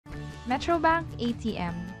Metrobank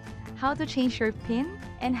ATM, how to change your PIN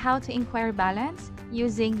and how to inquire balance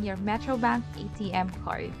using your Metrobank ATM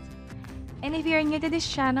card. And if you're new to this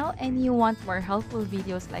channel and you want more helpful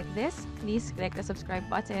videos like this, please click the subscribe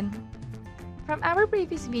button. From our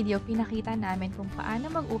previous video, pinakita namin kung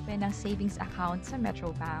paano mag-open ng savings account sa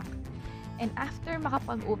Metrobank. And after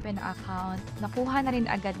makapag-open ng account, nakuha na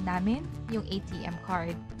rin agad namin yung ATM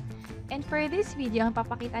card. And for this video, ang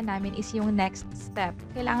papakita namin is yung next step.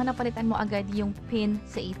 Kailangan na palitan mo agad yung PIN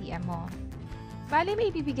sa ATM mo. Bali,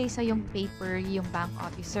 may ibibigay sa yung paper yung bank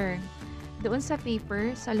officer. Doon sa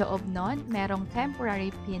paper, sa loob nun, merong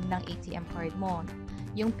temporary PIN ng ATM card mo.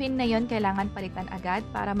 Yung PIN na yon kailangan palitan agad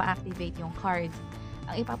para ma-activate yung card.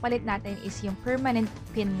 Ang ipapalit natin is yung permanent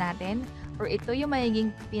PIN natin or ito yung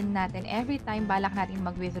magiging PIN natin every time balak natin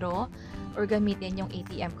mag-withdraw or gamitin yung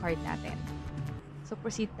ATM card natin. So,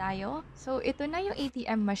 proceed tayo. So, ito na yung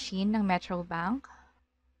ATM machine ng Metrobank.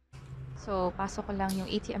 So, pasok ko lang yung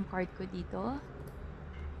ATM card ko dito.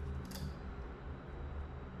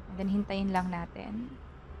 And then, hintayin lang natin.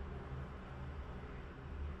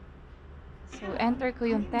 So, enter ko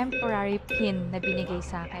yung temporary PIN na binigay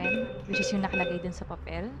sa akin, which is yung nakalagay dun sa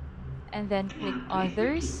papel. And then, click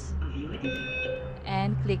Others.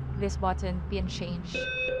 And click this button, PIN Change.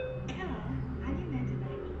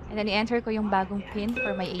 And then, i-enter ko yung bagong PIN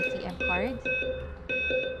for my ATM card.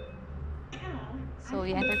 So,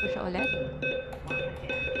 i-enter ko siya ulit.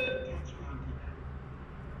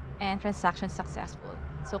 And transaction successful.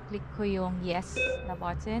 So, click ko yung Yes na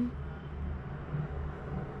button.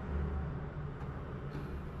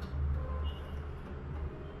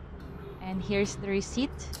 And here's the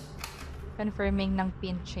receipt confirming ng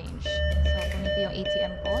PIN change. So, kunin ko yung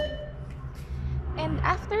ATM ko. And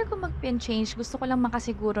after ko mag-PIN change, gusto ko lang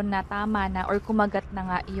makasiguro na tama na or kumagat na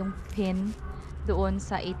nga yung PIN doon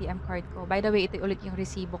sa ATM card ko. By the way, ito ulit yung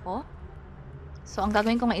resibo ko. So, ang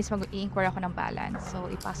gagawin ko nga is mag-i-inquire ako ng balance.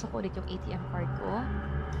 So, ipasok ko ulit yung ATM card ko.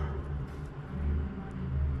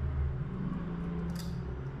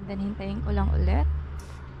 And then, hintayin ko lang ulit.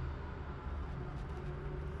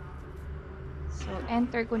 So,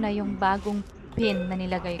 enter ko na yung bagong PIN na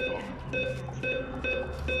nilagay ko.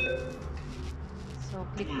 So,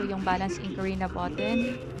 click ko yung balance inquiry na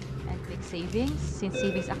button and click savings. Since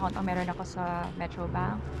savings account ang meron ako sa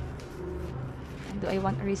Metrobank. And do I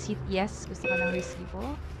want a receipt? Yes, gusto ko ng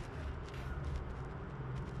resibo.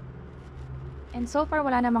 And so far,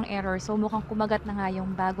 wala namang error. So, mukhang kumagat na nga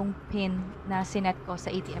yung bagong PIN na sinet ko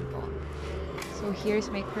sa ATM ko. So, here's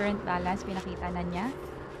my current balance. Pinakita na niya.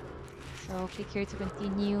 So, click here to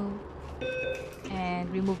continue and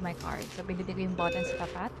remove my card. So, pindutin ko yung button sa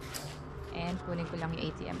tapat and kunin ko lang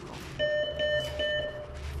yung ATM ko.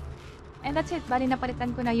 And that's it. Bali,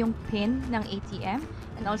 napalitan ko na yung PIN ng ATM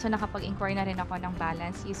and also nakapag-inquire na rin ako ng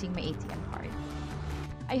balance using my ATM card.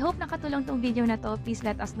 I hope nakatulong tong video na to. Please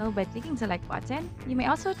let us know by clicking the like button. You may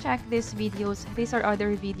also check these videos. These are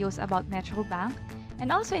other videos about Metrobank.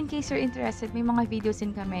 And also, in case you're interested, may mga videos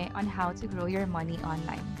din kami on how to grow your money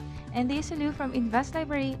online. And this is Lou from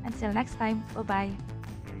Investlibrary. Until next time, bye-bye!